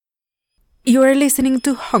You are listening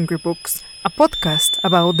to Hungry Books, a podcast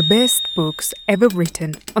about the best books ever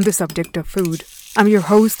written on the subject of food. I'm your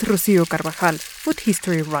host, Rocío Carvajal, food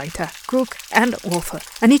history writer, cook, and author.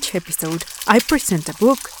 And each episode, I present a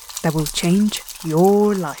book that will change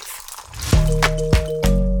your life.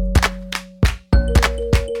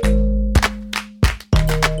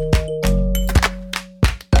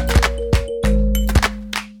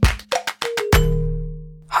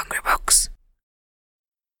 Hungry Books.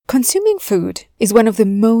 Consuming food is one of the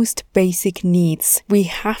most basic needs we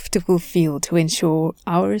have to fulfill to ensure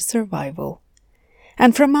our survival.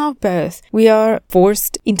 And from our birth, we are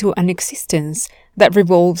forced into an existence that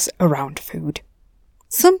revolves around food.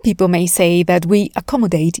 Some people may say that we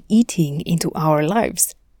accommodate eating into our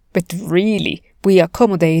lives, but really, we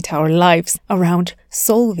accommodate our lives around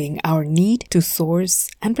solving our need to source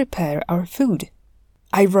and prepare our food.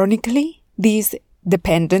 Ironically, this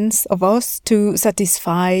dependence of us to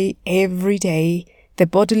satisfy every day the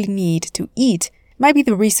bodily need to eat might be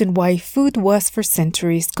the reason why food was for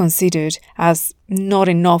centuries considered as not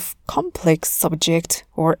enough complex subject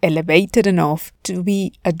or elevated enough to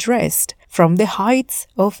be addressed from the heights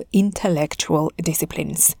of intellectual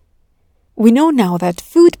disciplines. We know now that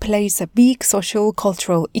food plays a big social,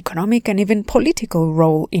 cultural, economic, and even political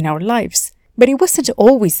role in our lives, but it wasn't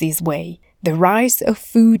always this way. The rise of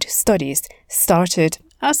food studies started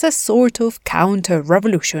as a sort of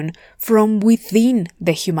counter-revolution from within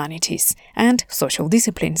the humanities and social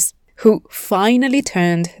disciplines, who finally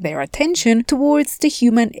turned their attention towards the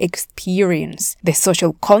human experience, the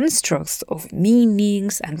social constructs of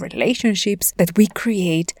meanings and relationships that we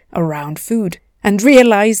create around food, and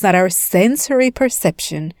realized that our sensory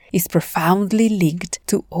perception is profoundly linked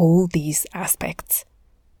to all these aspects.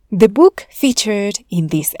 The book featured in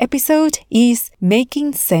this episode is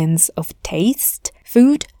Making Sense of Taste,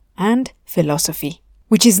 Food and Philosophy,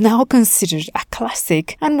 which is now considered a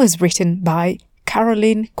classic and was written by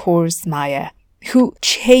Caroline Kors Meyer, who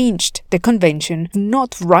changed the convention of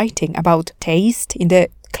not writing about taste in the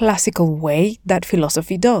classical way that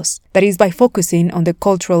philosophy does, that is, by focusing on the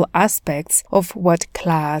cultural aspects of what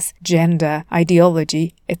class, gender,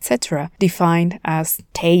 ideology, etc. defined as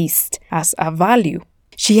taste, as a value.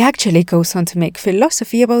 She actually goes on to make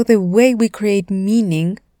philosophy about the way we create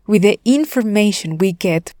meaning with the information we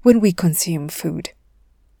get when we consume food.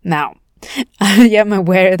 Now, I am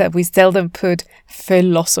aware that we seldom put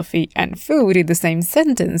philosophy and food in the same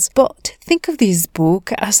sentence, but think of this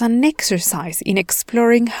book as an exercise in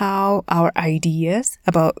exploring how our ideas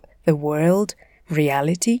about the world,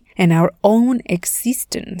 reality, and our own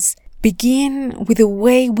existence begin with the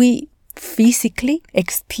way we physically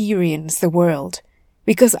experience the world.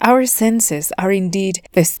 Because our senses are indeed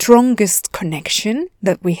the strongest connection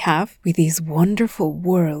that we have with this wonderful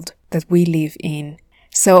world that we live in.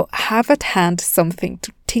 So have at hand something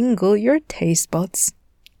to tingle your taste buds,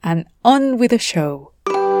 and on with the show.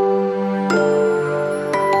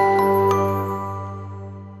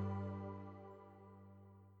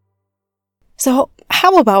 So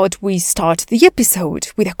how about we start the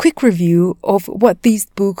episode with a quick review of what this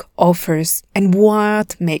book offers and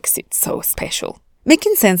what makes it so special.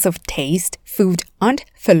 Making Sense of Taste, Food and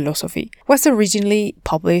Philosophy was originally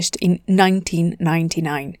published in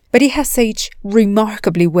 1999, but it has aged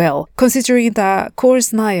remarkably well, considering that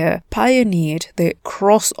Kors Meyer pioneered the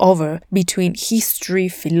crossover between history,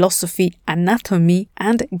 philosophy, anatomy,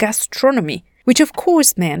 and gastronomy, which of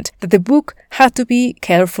course meant that the book had to be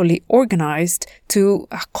carefully organized to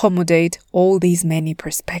accommodate all these many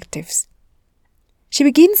perspectives. She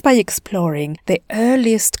begins by exploring the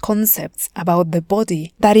earliest concepts about the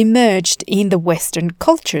body that emerged in the Western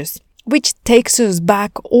cultures, which takes us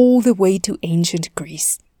back all the way to ancient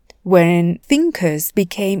Greece, when thinkers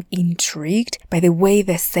became intrigued by the way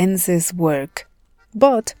the senses work.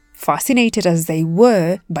 But, fascinated as they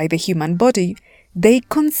were by the human body, they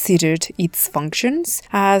considered its functions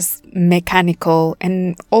as mechanical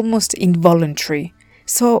and almost involuntary.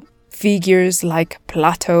 So, figures like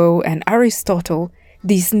Plato and Aristotle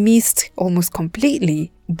dismissed almost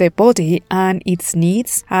completely the body and its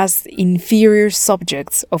needs as inferior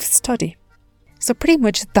subjects of study. So pretty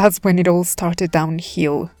much that's when it all started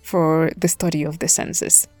downhill for the study of the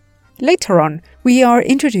senses. Later on, we are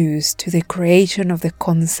introduced to the creation of the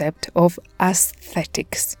concept of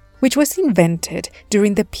aesthetics, which was invented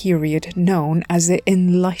during the period known as the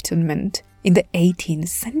Enlightenment in the 18th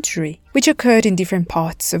century, which occurred in different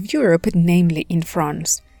parts of Europe, namely in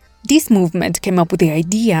France. This movement came up with the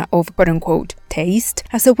idea of quote-unquote taste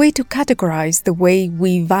as a way to categorize the way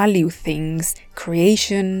we value things,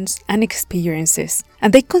 creations, and experiences,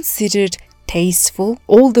 and they considered tasteful,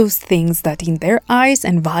 all those things that in their eyes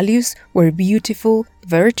and values were beautiful,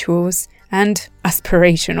 virtuous, and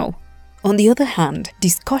aspirational. On the other hand,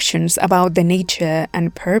 discussions about the nature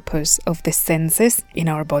and purpose of the senses in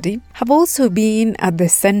our body have also been at the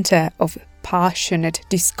center of passionate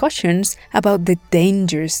discussions about the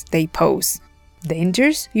dangers they pose.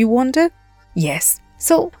 Dangers, you wonder? Yes.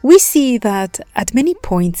 So we see that at many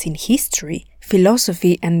points in history,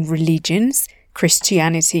 philosophy and religions,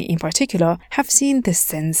 Christianity in particular, have seen the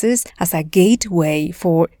senses as a gateway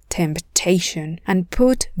for temptation and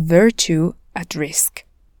put virtue at risk.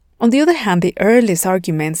 On the other hand, the earliest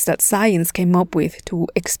arguments that science came up with to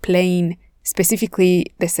explain specifically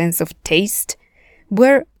the sense of taste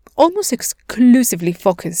were almost exclusively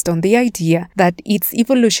focused on the idea that its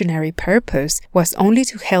evolutionary purpose was only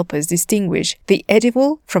to help us distinguish the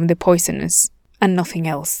edible from the poisonous, and nothing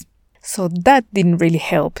else. So that didn't really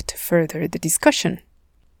help to further the discussion.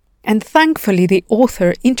 And thankfully, the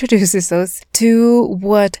author introduces us to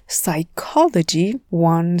what psychology,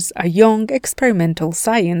 once a young experimental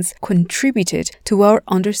science, contributed to our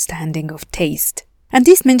understanding of taste. And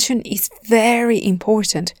this mention is very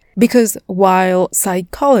important because while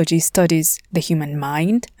psychology studies the human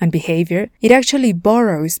mind and behavior, it actually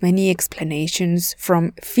borrows many explanations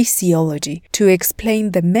from physiology to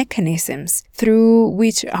explain the mechanisms through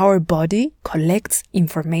which our body collects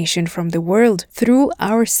information from the world through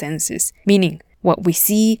our senses, meaning what we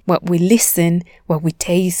see, what we listen, what we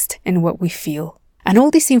taste, and what we feel. And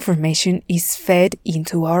all this information is fed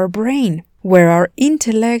into our brain, where our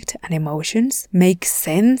intellect and emotions make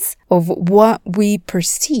sense of what we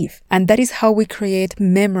perceive. And that is how we create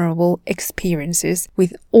memorable experiences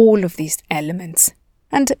with all of these elements.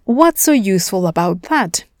 And what's so useful about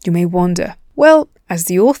that, you may wonder? Well, as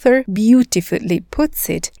the author beautifully puts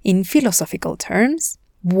it in philosophical terms,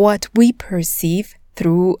 what we perceive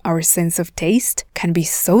through our sense of taste can be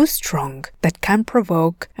so strong that can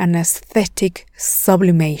provoke an aesthetic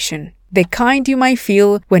sublimation. The kind you might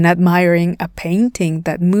feel when admiring a painting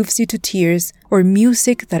that moves you to tears or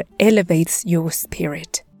music that elevates your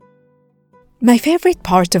spirit. My favorite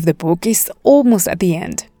part of the book is almost at the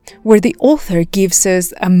end, where the author gives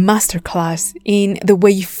us a masterclass in the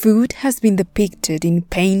way food has been depicted in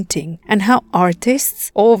painting and how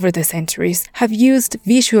artists over the centuries have used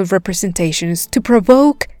visual representations to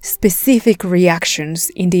provoke specific reactions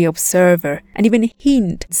in the observer and even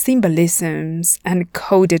hint symbolisms and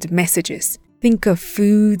coded messages. Think of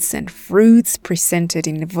foods and fruits presented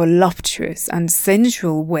in voluptuous and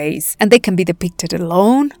sensual ways, and they can be depicted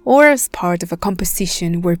alone or as part of a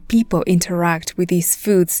composition where people interact with these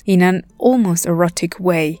foods in an almost erotic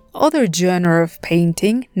way. Other genre of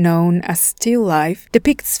painting, known as still life,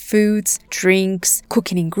 depicts foods, drinks,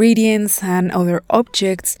 cooking ingredients, and other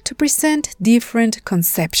objects to present different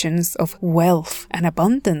conceptions of wealth and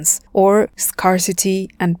abundance, or scarcity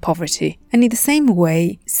and poverty. And in the same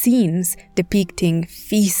way, scenes depicting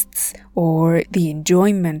feasts or the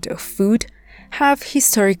enjoyment of food have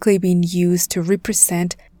historically been used to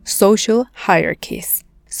represent social hierarchies.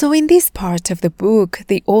 So in this part of the book,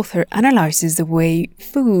 the author analyzes the way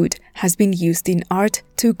food has been used in art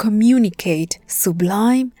to communicate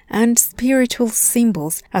sublime and spiritual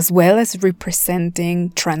symbols, as well as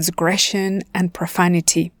representing transgression and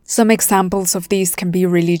profanity. Some examples of these can be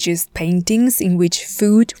religious paintings in which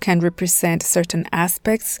food can represent certain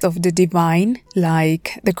aspects of the divine,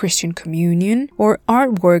 like the Christian communion, or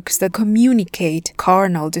artworks that communicate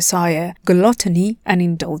carnal desire, gluttony, and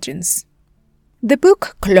indulgence. The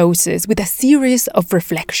book closes with a series of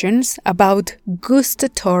reflections about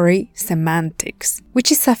gustatory semantics,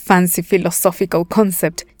 which is a fancy philosophical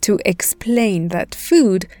concept to explain that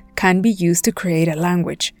food can be used to create a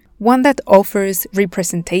language, one that offers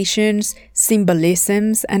representations,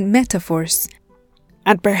 symbolisms, and metaphors.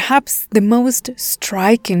 And perhaps the most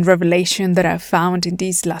striking revelation that I found in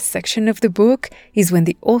this last section of the book is when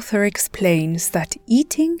the author explains that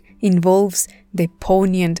eating involves the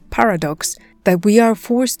poignant paradox that we are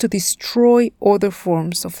forced to destroy other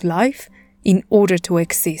forms of life in order to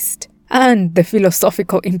exist. And the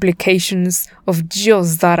philosophical implications of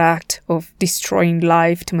just that act of destroying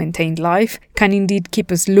life to maintain life can indeed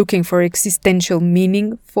keep us looking for existential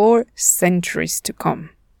meaning for centuries to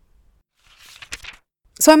come.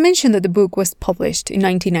 So I mentioned that the book was published in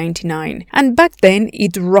 1999, and back then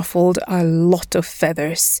it ruffled a lot of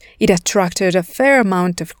feathers. It attracted a fair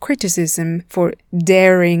amount of criticism for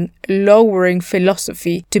daring, lowering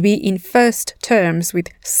philosophy to be in first terms with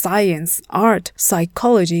science, art,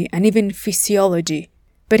 psychology, and even physiology.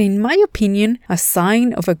 But in my opinion, a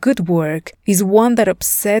sign of a good work is one that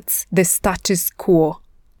upsets the status quo.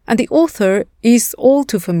 And the author is all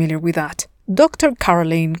too familiar with that. Dr.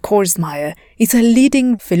 Caroline Korsmeyer is a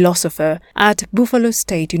leading philosopher at Buffalo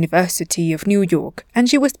State University of New York, and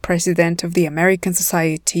she was president of the American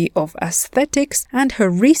Society of Aesthetics, and her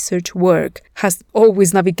research work has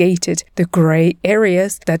always navigated the gray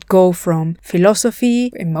areas that go from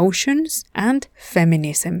philosophy, emotions, and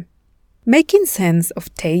feminism. Making Sense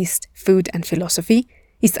of Taste, Food and Philosophy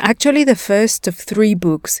is actually the first of 3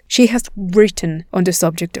 books she has written on the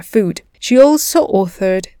subject of food. She also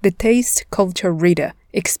authored The Taste Culture Reader,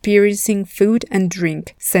 Experiencing Food and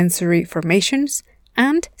Drink Sensory Formations,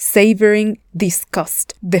 and Savoring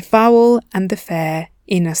Disgust, The Foul and the Fair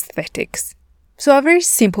in Aesthetics. So a very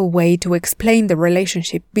simple way to explain the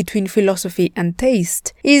relationship between philosophy and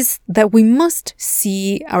taste is that we must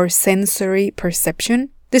see our sensory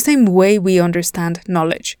perception the same way we understand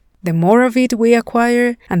knowledge. The more of it we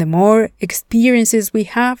acquire and the more experiences we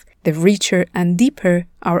have, the richer and deeper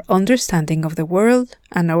our understanding of the world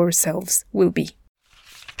and ourselves will be.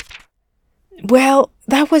 Well,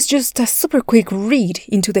 that was just a super quick read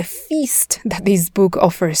into the feast that this book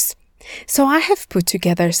offers. So I have put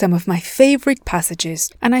together some of my favorite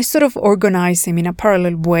passages and I sort of organize them in a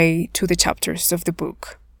parallel way to the chapters of the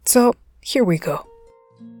book. So here we go.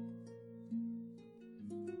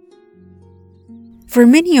 For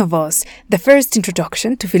many of us, the first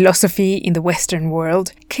introduction to philosophy in the Western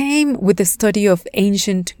world came with the study of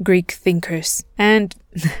ancient Greek thinkers. And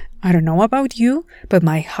I don't know about you, but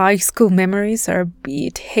my high school memories are a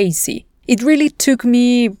bit hazy. It really took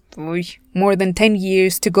me more than 10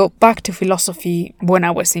 years to go back to philosophy when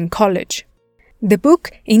I was in college. The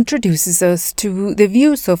book introduces us to the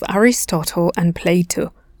views of Aristotle and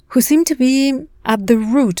Plato, who seem to be at the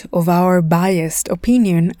root of our biased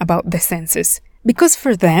opinion about the senses. Because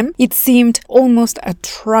for them, it seemed almost a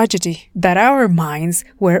tragedy that our minds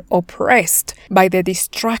were oppressed by the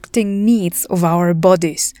distracting needs of our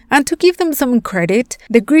bodies. And to give them some credit,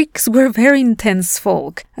 the Greeks were very intense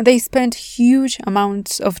folk, and they spent huge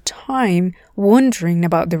amounts of time wondering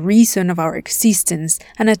about the reason of our existence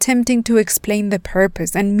and attempting to explain the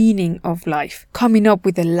purpose and meaning of life, coming up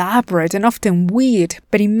with elaborate and often weird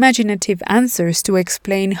but imaginative answers to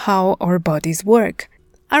explain how our bodies work.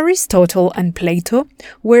 Aristotle and Plato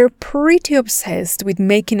were pretty obsessed with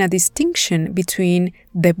making a distinction between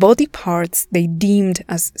the body parts they deemed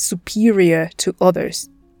as superior to others.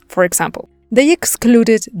 For example, they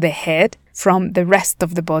excluded the head from the rest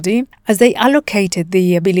of the body as they allocated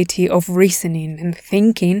the ability of reasoning and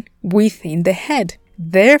thinking within the head.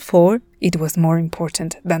 Therefore, it was more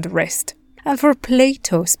important than the rest. And for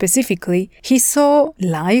Plato specifically, he saw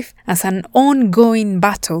life as an ongoing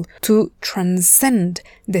battle to transcend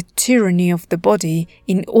the tyranny of the body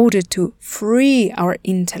in order to free our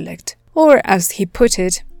intellect. Or as he put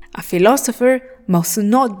it, a philosopher must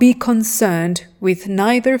not be concerned with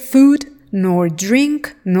neither food, nor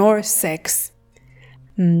drink, nor sex.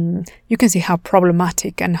 You can see how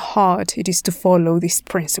problematic and hard it is to follow these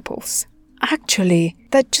principles. Actually,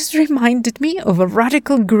 that just reminded me of a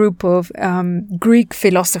radical group of Greek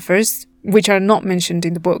philosophers, which are not mentioned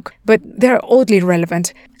in the book, but they're oddly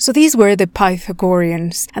relevant. So these were the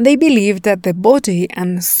Pythagoreans, and they believed that the body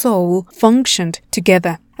and soul functioned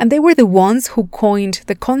together. And they were the ones who coined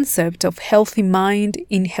the concept of healthy mind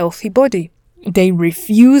in healthy body. They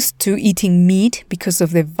refused to eating meat because of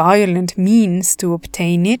the violent means to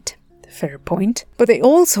obtain it. Fair point. But they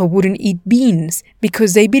also wouldn't eat beans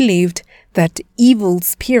because they believed that evil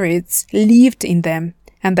spirits lived in them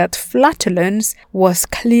and that flatulence was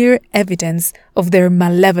clear evidence of their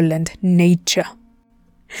malevolent nature.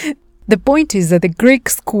 The point is that the Greek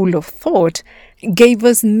school of thought gave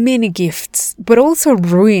us many gifts, but also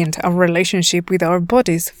ruined our relationship with our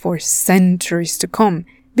bodies for centuries to come,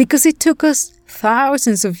 because it took us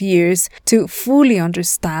thousands of years to fully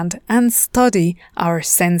understand and study our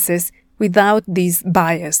senses without this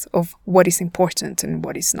bias of what is important and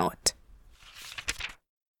what is not.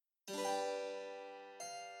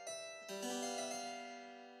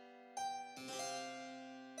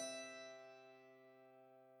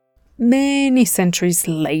 Many centuries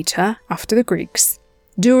later, after the Greeks,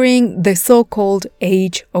 during the so-called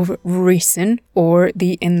Age of Reason, or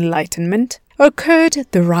the Enlightenment, occurred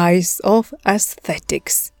the rise of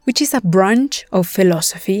aesthetics, which is a branch of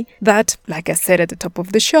philosophy that, like I said at the top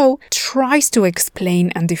of the show, tries to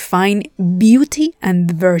explain and define beauty and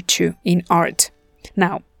virtue in art.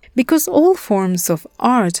 Now, because all forms of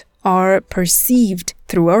art are perceived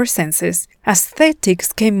through our senses,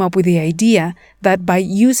 aesthetics came up with the idea that by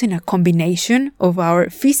using a combination of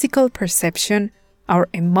our physical perception, our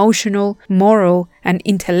emotional, moral, and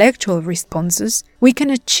intellectual responses, we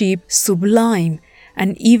can achieve sublime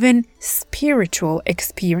and even spiritual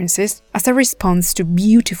experiences as a response to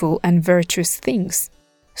beautiful and virtuous things.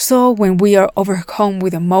 So when we are overcome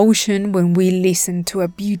with emotion, when we listen to a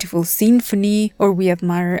beautiful symphony or we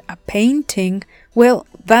admire a painting, well,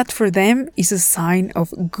 that for them is a sign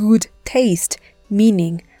of good taste,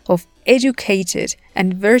 meaning of educated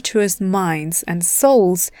and virtuous minds and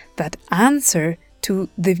souls that answer to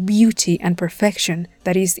the beauty and perfection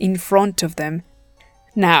that is in front of them.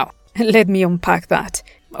 Now, let me unpack that.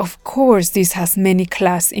 Of course, this has many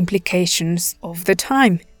class implications of the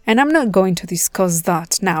time, and I'm not going to discuss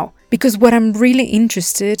that now, because what I'm really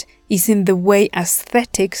interested is in the way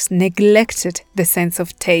aesthetics neglected the sense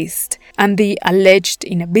of taste and the alleged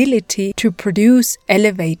inability to produce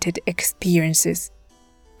elevated experiences.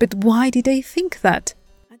 But why did they think that?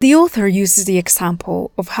 The author uses the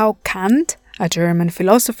example of how Kant, a German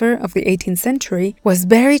philosopher of the 18th century, was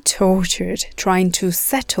very tortured trying to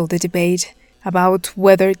settle the debate about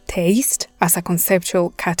whether taste, as a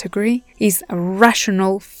conceptual category, is a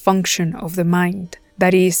rational function of the mind.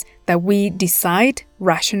 That is, that we decide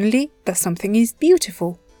rationally that something is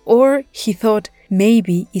beautiful. Or he thought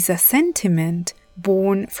maybe it's a sentiment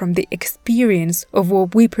born from the experience of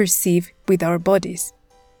what we perceive with our bodies.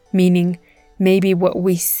 Meaning, maybe what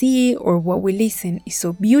we see or what we listen is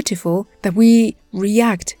so beautiful that we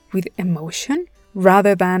react with emotion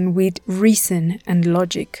rather than with reason and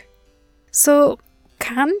logic. So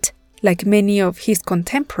Kant, like many of his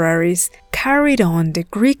contemporaries, carried on the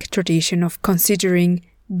Greek tradition of considering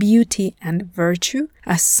beauty and virtue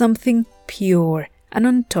as something pure and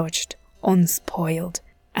untouched, unspoiled,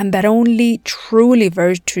 and that only truly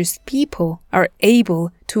virtuous people are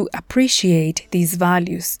able to appreciate these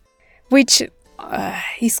values, which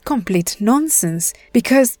is complete nonsense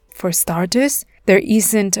because, for starters, there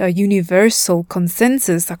isn't a universal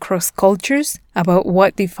consensus across cultures about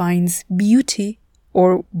what defines beauty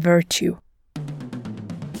or virtue.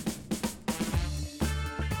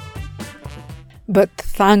 But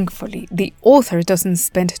thankfully, the author doesn't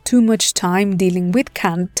spend too much time dealing with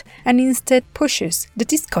Kant and instead pushes the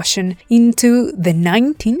discussion into the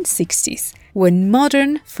 1960s, when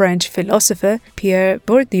modern French philosopher Pierre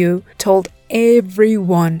Bourdieu told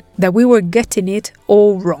everyone that we were getting it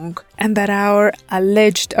all wrong and that our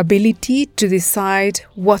alleged ability to decide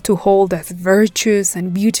what to hold as virtuous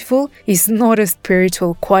and beautiful is not a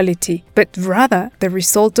spiritual quality, but rather the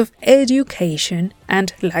result of education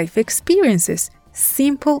and life experiences.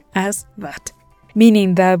 Simple as that.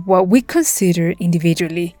 Meaning that what we consider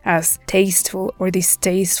individually as tasteful or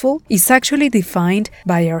distasteful is actually defined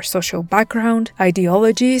by our social background,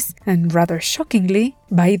 ideologies, and rather shockingly,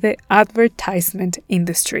 by the advertisement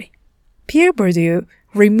industry. Pierre Bourdieu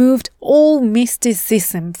removed all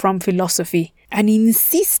mysticism from philosophy and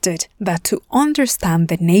insisted that to understand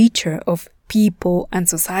the nature of people and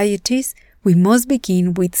societies, we must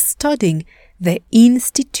begin with studying the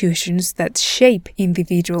institutions that shape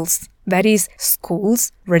individuals. That is,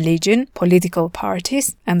 schools, religion, political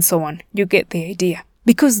parties, and so on. You get the idea.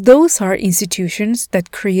 Because those are institutions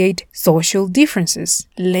that create social differences,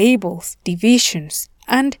 labels, divisions,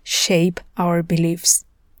 and shape our beliefs.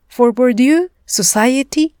 For Bourdieu,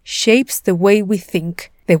 society shapes the way we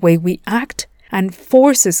think, the way we act, and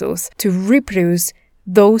forces us to reproduce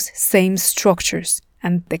those same structures.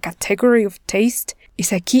 And the category of taste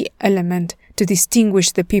is a key element to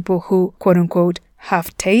distinguish the people who, quote-unquote,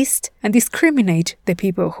 have taste and discriminate the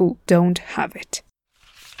people who don't have it.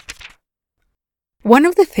 One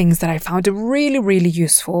of the things that I found really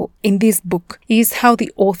useful in this book is how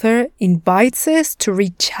the author invites us to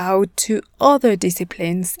reach out to other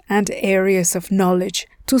disciplines and areas of knowledge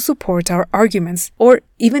to support our arguments, or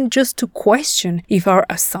even just to question if our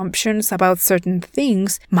assumptions about certain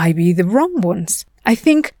things might be the wrong ones. I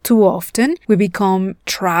think too often we become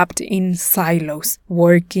trapped in silos,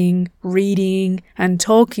 working, reading, and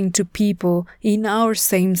talking to people in our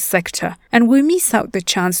same sector, and we miss out the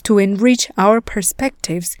chance to enrich our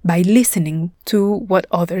perspectives by listening to what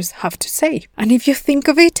others have to say. And if you think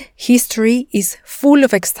of it, history is full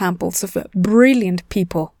of examples of brilliant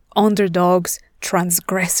people, underdogs,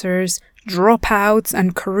 transgressors, dropouts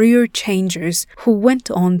and career changers who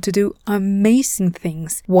went on to do amazing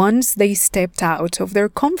things once they stepped out of their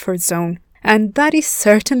comfort zone. And that is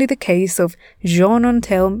certainly the case of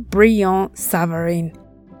Jean-Antelme Briand-Savarin.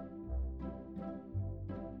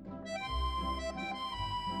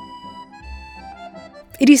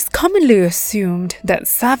 It is commonly assumed that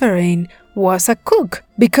Savarin was a cook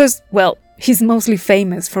because, well, he's mostly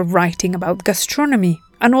famous for writing about gastronomy.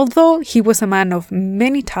 And although he was a man of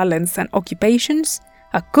many talents and occupations,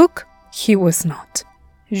 a cook he was not.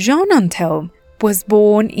 Jean-Antelme was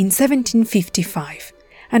born in 1755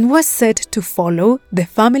 and was said to follow the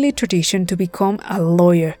family tradition to become a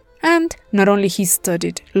lawyer. And not only he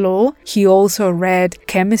studied law, he also read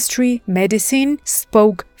chemistry, medicine,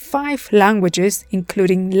 spoke 5 languages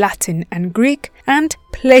including Latin and Greek, and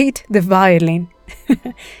played the violin.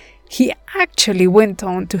 He actually went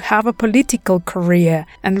on to have a political career,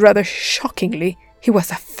 and rather shockingly, he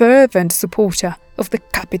was a fervent supporter of the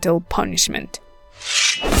capital punishment.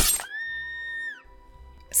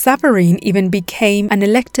 Savarin even became an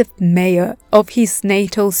elected mayor of his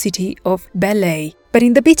natal city of Belley. But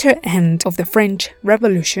in the bitter end of the French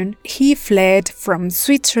Revolution, he fled from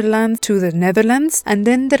Switzerland to the Netherlands and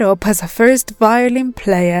ended up as a first violin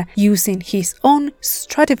player using his own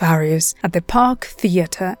Stradivarius at the Park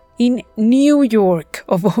Theatre in New York,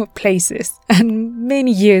 of all places. And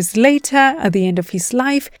many years later, at the end of his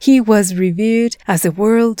life, he was revered as the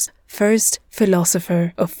world's first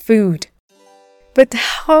philosopher of food. But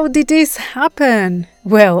how did this happen?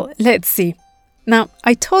 Well, let's see. Now,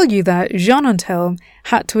 I told you that Jean Antelme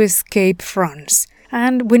had to escape France,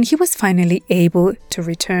 and when he was finally able to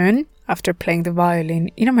return, after playing the violin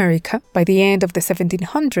in America, by the end of the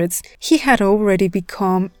 1700s, he had already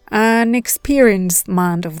become an experienced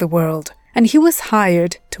man of the world, and he was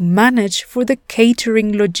hired to manage for the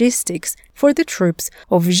catering logistics for the troops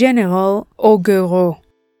of General Augereau.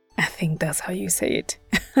 I think that's how you say it.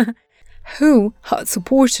 Who had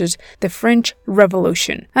supported the French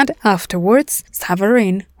Revolution, and afterwards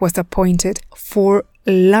Savarin was appointed for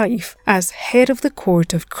life as head of the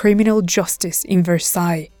Court of Criminal Justice in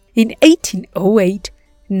Versailles. In 1808,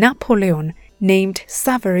 Napoleon named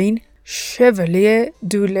Savarin Chevalier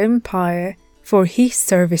de l'Empire for his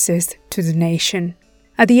services to the nation.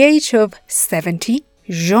 At the age of 70,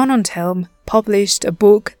 Jean Antelme published a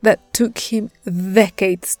book that took him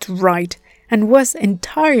decades to write and was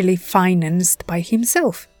entirely financed by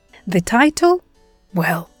himself. The title?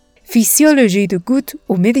 Well, Physiologie de goût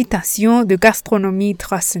aux méditations de gastronomie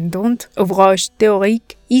transcendante, ouvrage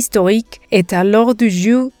théorique, historique et à l'ordre du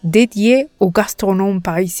jour dédié aux gastronomes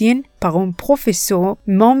parisiens par un professeur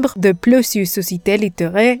membre de plusieurs sociétés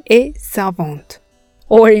littéraires et savantes.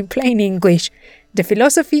 Or in plain English, The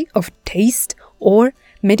Philosophy of Taste, or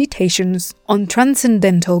Meditations on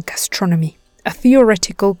Transcendental Gastronomy, a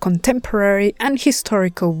theoretical, contemporary and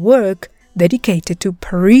historical work dedicated to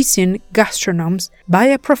Parisian gastronomes by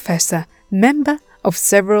a professor, member of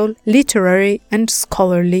several literary and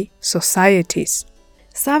scholarly societies.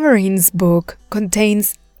 Savarin's book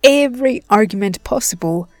contains every argument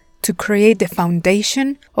possible to create the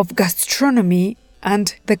foundation of gastronomy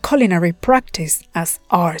and the culinary practice as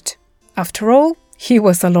art. After all, he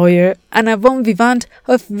was a lawyer and a bon vivant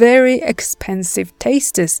of very expensive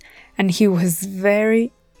tastes, and he was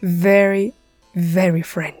very, very, very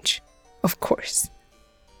French, of course.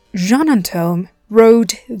 Jean Antelme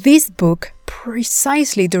wrote this book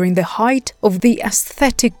precisely during the height of the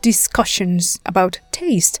aesthetic discussions about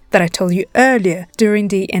taste that I told you earlier during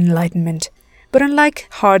the Enlightenment. But unlike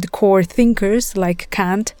hardcore thinkers like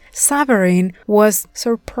Kant, Savarin was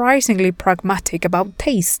surprisingly pragmatic about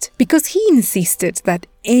taste, because he insisted that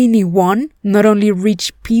anyone, not only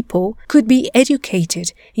rich people, could be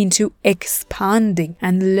educated into expanding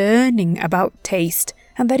and learning about taste,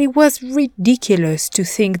 and that it was ridiculous to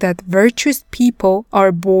think that virtuous people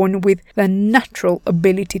are born with the natural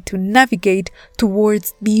ability to navigate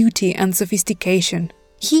towards beauty and sophistication.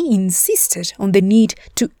 He insisted on the need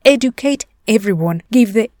to educate everyone,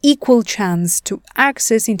 give the equal chance to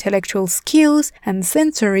access intellectual skills and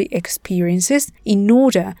sensory experiences in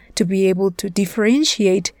order to be able to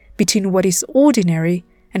differentiate between what is ordinary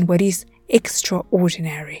and what is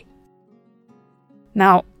extraordinary.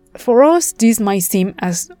 Now, for us, this might seem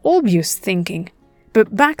as obvious thinking,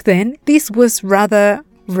 but back then, this was rather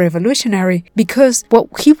revolutionary, because what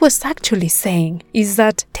he was actually saying is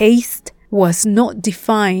that taste was not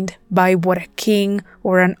defined by what a king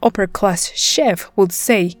or an upper-class chef would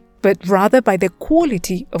say, but rather by the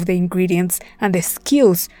quality of the ingredients and the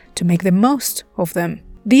skills to make the most of them.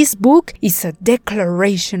 This book is a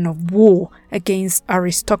declaration of war against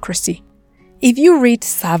aristocracy. If you read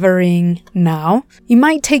Savarin now, it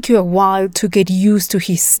might take you a while to get used to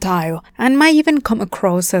his style and might even come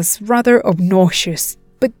across as rather obnoxious.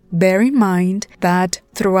 But bear in mind that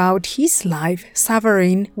throughout his life,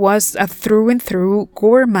 Savarin was a through-and-through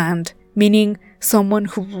gourmand, meaning someone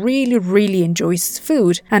who really enjoys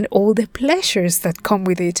food and all the pleasures that come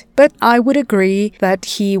with it. But I would agree that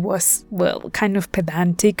he was, well, kind of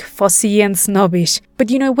pedantic, fussy and snobbish.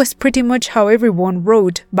 But it was pretty much how everyone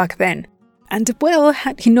wrote back then. And well,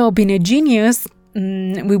 had he not been a genius,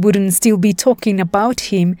 we wouldn't still be talking about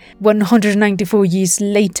him 194 years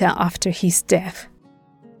later after his death.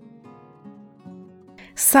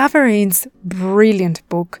 Savareen's brilliant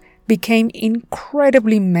book became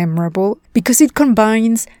incredibly memorable because it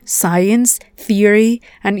combines science, theory,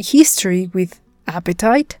 and history with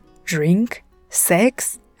appetite, drink,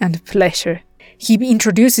 sex, and pleasure. He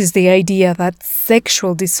introduces the idea that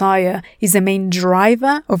sexual desire is the main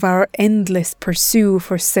driver of our endless pursuit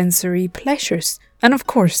for sensory pleasures. And of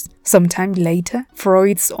course, sometime later,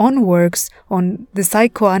 Freud's own works on the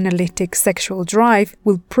psychoanalytic sexual drive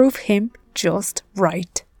will prove him just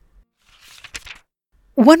right.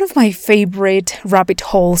 One of my favorite rabbit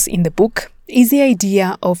holes in the book is the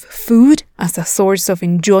idea of food as a source of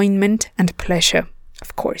enjoyment and pleasure,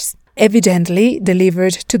 of course, evidently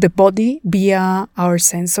delivered to the body via our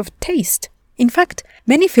sense of taste. In fact,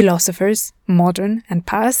 many philosophers, modern and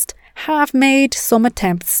past, have made some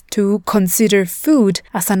attempts to consider food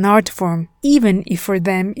as an art form, even if for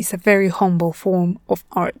them it's a very humble form of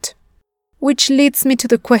art. Which leads me to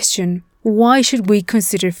the question, why should we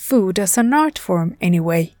consider food as an art form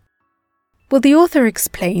anyway? Well, the author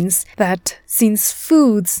explains that since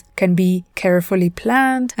foods can be carefully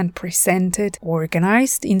planned and presented,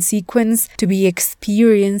 organized in sequence to be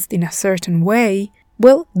experienced in a certain way,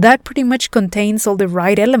 well, that pretty much contains all the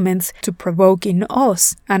right elements to provoke in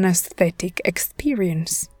us an aesthetic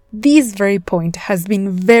experience. This very point has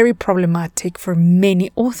been very problematic for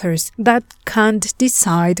many authors that can't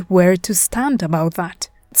decide where to stand about that.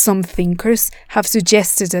 Some thinkers have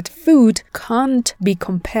suggested that food can't be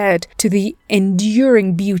compared to the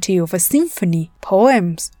enduring beauty of a symphony,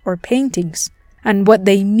 poems, or paintings. And what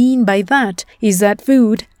they mean by that is that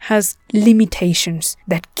food has limitations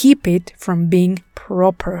that keep it from being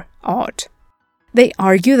proper art. They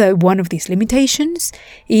argue that one of these limitations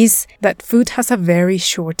is that food has a very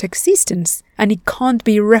short existence and it can't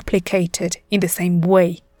be replicated in the same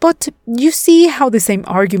way. But you see how the same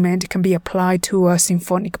argument can be applied to a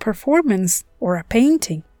symphonic performance or a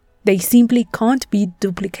painting. They simply can't be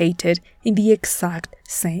duplicated in the exact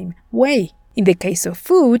same way. In the case of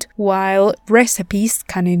food, while recipes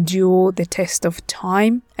can endure the test of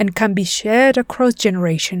time and can be shared across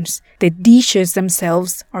generations, the dishes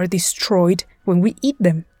themselves are destroyed when we eat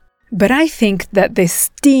them. But I think that the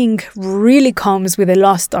sting really comes with the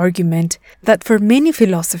last argument that for many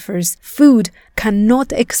philosophers, food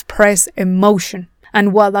cannot express emotion.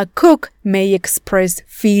 And while a cook may express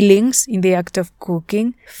feelings in the act of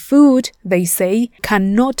cooking, food, they say,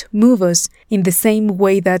 cannot move us in the same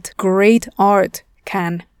way that great art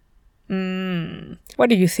can. What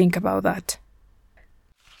do you think about that?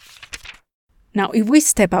 Now, if we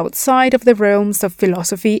step outside of the realms of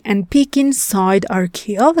philosophy and peek inside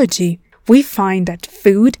archaeology, we find that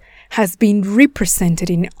food has been represented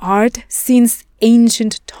in art since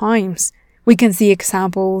ancient times. We can see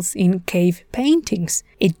examples in cave paintings,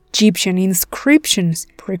 Egyptian inscriptions,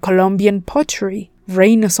 pre-Columbian pottery,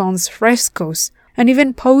 Renaissance frescoes, and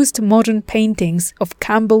even post-modern paintings of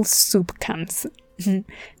Campbell's soup cans.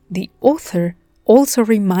 The author also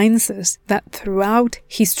reminds us that throughout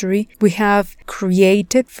history we have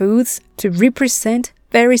created foods to represent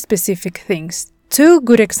very specific things. Two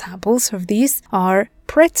good examples of these are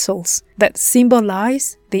pretzels that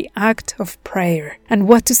symbolize the act of prayer. And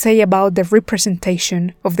what to say about the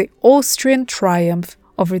representation of the Austrian triumph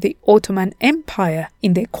over the Ottoman Empire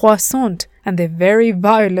in the croissant and the very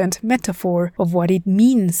violent metaphor of what it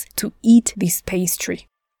means to eat this pastry.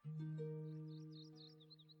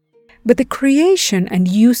 But the creation and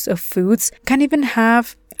use of foods can even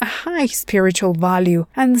have a high spiritual value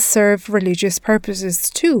and serve religious purposes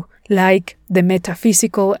too, like the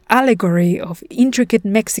metaphysical allegory of intricate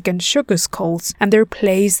Mexican sugar skulls and their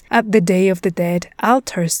place at the Day of the Dead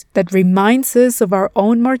altars that reminds us of our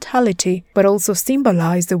own mortality, but also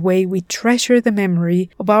symbolize the way we treasure the memory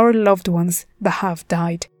of our loved ones that have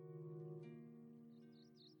died.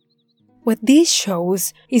 What this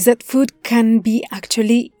shows is that food can be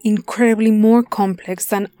actually incredibly more complex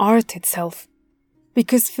than art itself,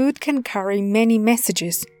 because food can carry many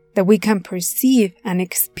messages that we can perceive and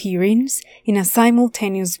experience in a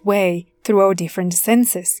simultaneous way through our different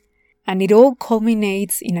senses, and it all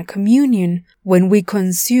culminates in a communion when we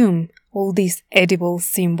consume all these edible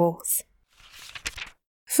symbols.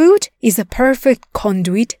 Food is a perfect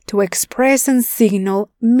conduit to express and signal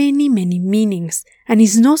many meanings, and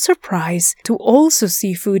is no surprise to also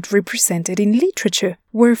see food represented in literature,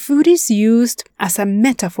 where food is used as a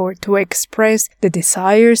metaphor to express the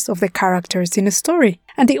desires of the characters in a story.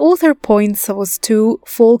 And the author points us to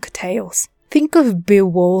folk tales. Think of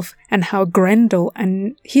Beowulf and how Grendel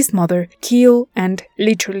and his mother kill and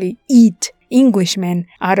literally eat Englishmen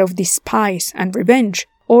out of despite and revenge,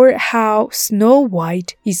 or how Snow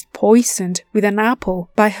White is poisoned with an apple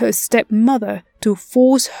by her stepmother to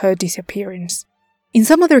force her disappearance. In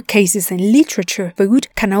some other cases in literature, food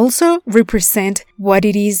can also represent what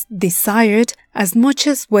it is desired as much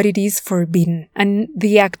as what it is forbidden, and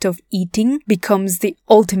the act of eating becomes the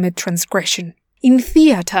ultimate transgression. In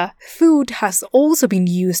theatre, food has also been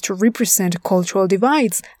used to represent cultural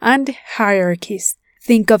divides and hierarchies.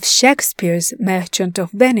 Think of Shakespeare's Merchant of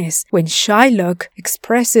Venice, when Shylock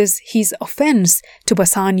expresses his offense to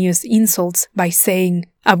Bassanio's insults by saying,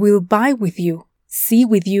 "I will buy with you, see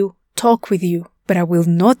with you, talk with you, but I will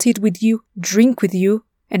not eat with you, drink with you,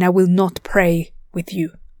 and I will not pray with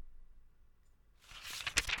you."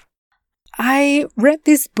 I read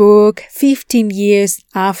this book 15 years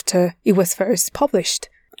after it was first published,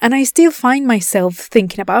 and I still find myself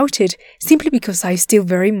thinking about it simply because I still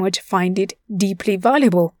very much find it deeply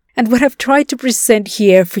valuable. And what I've tried to present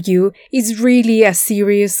here for you is really a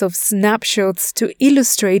series of snapshots to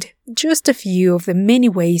illustrate just a few of the many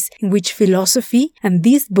ways in which philosophy, and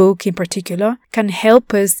this book in particular, can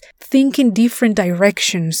help us think in different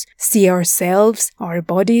directions, see ourselves, our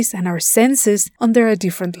bodies, and our senses under a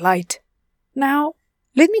different light. Now,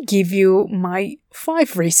 let me give you my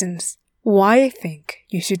 5 reasons why I think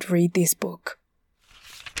you should read this book.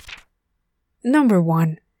 Number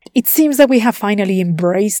 1. It seems that we have finally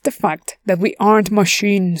embraced the fact that we aren't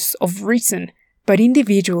machines of reason, but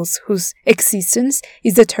individuals whose existence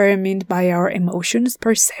is determined by our emotions,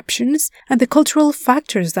 perceptions, and the cultural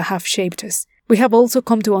factors that have shaped us. We have also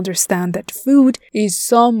come to understand that food is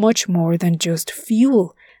so much more than just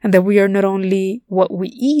fuel, and that we are not only what we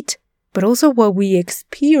eat, but also what we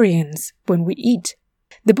experience when we eat.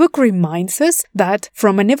 The book reminds us that,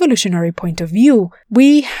 from an evolutionary point of view,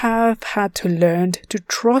 we have had to learn to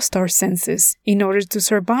trust our senses in order to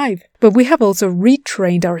survive, but we have also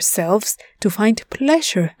retrained ourselves to find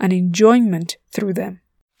pleasure and enjoyment through them.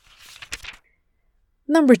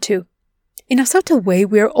 Number 2. In a subtle way,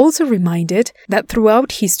 we are also reminded that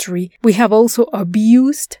throughout history, we have also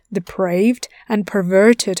abused, depraved, and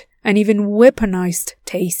perverted, and even weaponized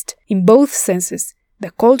taste in both senses: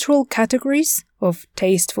 the cultural categories of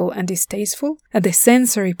tasteful and distasteful, and the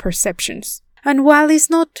sensory perceptions. And while it's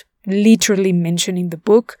not literally mentioned in the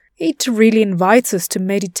book, it really invites us to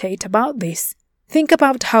meditate about this. Think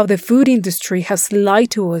about how the food industry has lied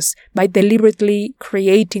to us by deliberately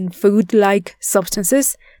creating food-like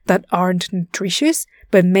substances that aren't nutritious,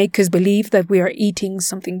 but make us believe that we are eating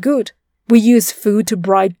something good. We use food to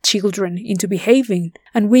bribe children into behaving,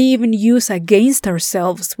 and we even use against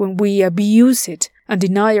ourselves when we abuse it and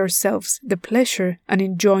deny ourselves the pleasure and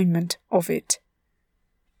enjoyment of it.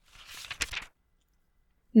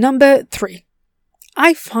 Number 3.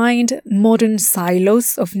 I find modern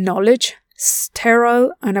silos of knowledge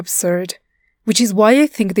sterile and absurd, which is why I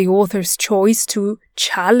think the author's choice to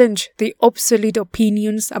challenge the obsolete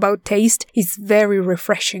opinions about taste is very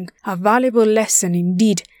refreshing, a valuable lesson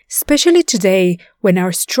indeed, especially today when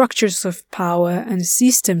our structures of power and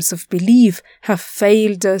systems of belief have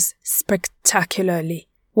failed us spectacularly.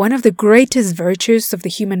 One of the greatest virtues of the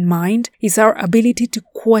human mind is our ability to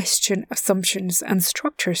question assumptions and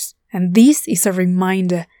structures, and this is a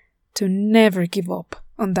reminder to never give up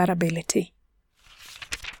on that ability.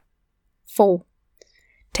 4.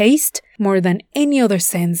 Taste, more than any other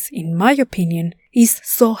sense, in my opinion, is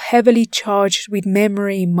so heavily charged with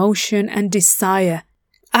memory, emotion, and desire.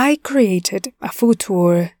 I created a food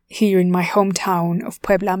tour here in my hometown of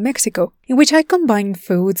Puebla, Mexico, in which I combined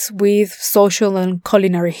foods with social and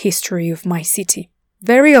culinary history of my city.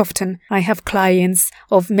 Very often, I have clients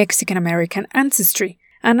of Mexican-American ancestry,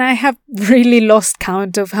 and I have really lost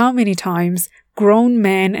count of how many times grown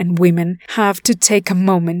men and women have to take a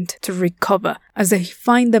moment to recover as they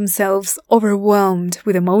find themselves overwhelmed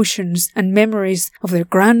with emotions and memories of their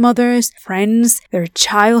grandmothers, friends, their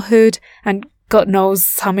childhood, and God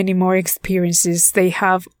knows how many more experiences they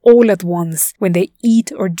have all at once when they eat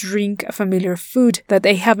or drink a familiar food that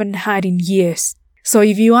they haven't had in years. So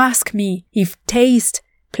if you ask me if taste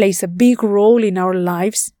plays a big role in our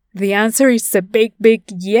lives, the answer is a big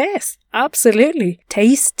yes, absolutely.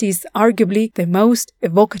 Taste is arguably the most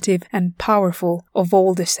evocative and powerful of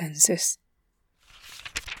all the senses.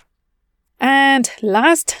 And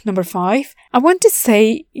last, number 5, I want to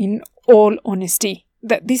say in all honesty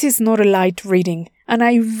that this is not a light reading, and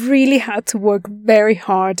I really had to work very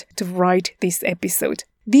hard to write this episode.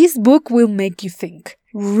 This book will make you think,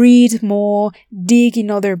 read more, dig in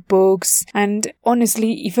other books, and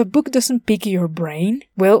honestly, if a book doesn't pique your brain,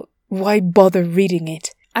 well, why bother reading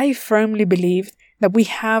it? I firmly believe that we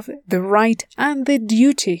have the right and the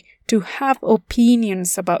duty to have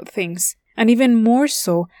opinions about things, and even more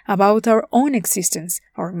so about our own existence,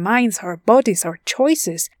 our minds, our bodies, our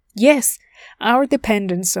choices. Yes, our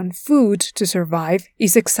dependence on food to survive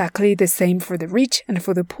is exactly the same for the rich and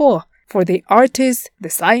for the poor, for the artist, the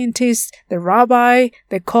scientist, the rabbi,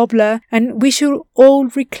 the cobbler, and we should all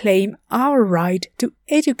reclaim our right to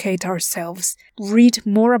educate ourselves, read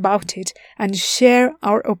more about it, and share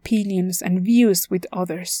our opinions and views with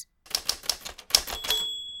others.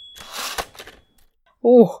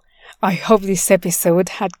 Oh, I hope this episode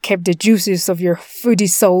had kept the juices of your foodie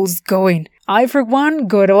souls going. I, for one,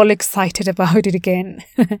 got all excited about it again.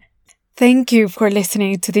 Thank you for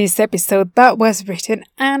listening to this episode that was written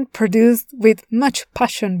and produced with much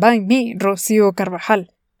passion by me, Rocío Carvajal.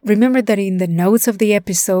 Remember that in the notes of the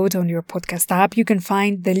episode on your podcast app, you can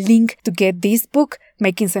find the link to get this book,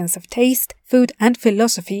 Making Sense of Taste, Food and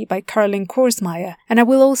Philosophy by Caroline Korsmeier. And I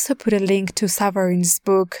will also put a link to Savarin's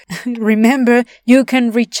book. Remember, you can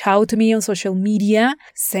reach out to me on social media,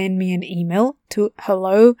 send me an email to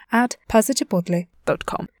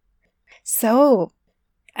hello@pasachipotle.com. So,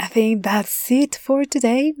 I think that's it for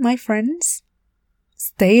today, my friends.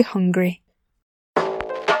 Stay hungry.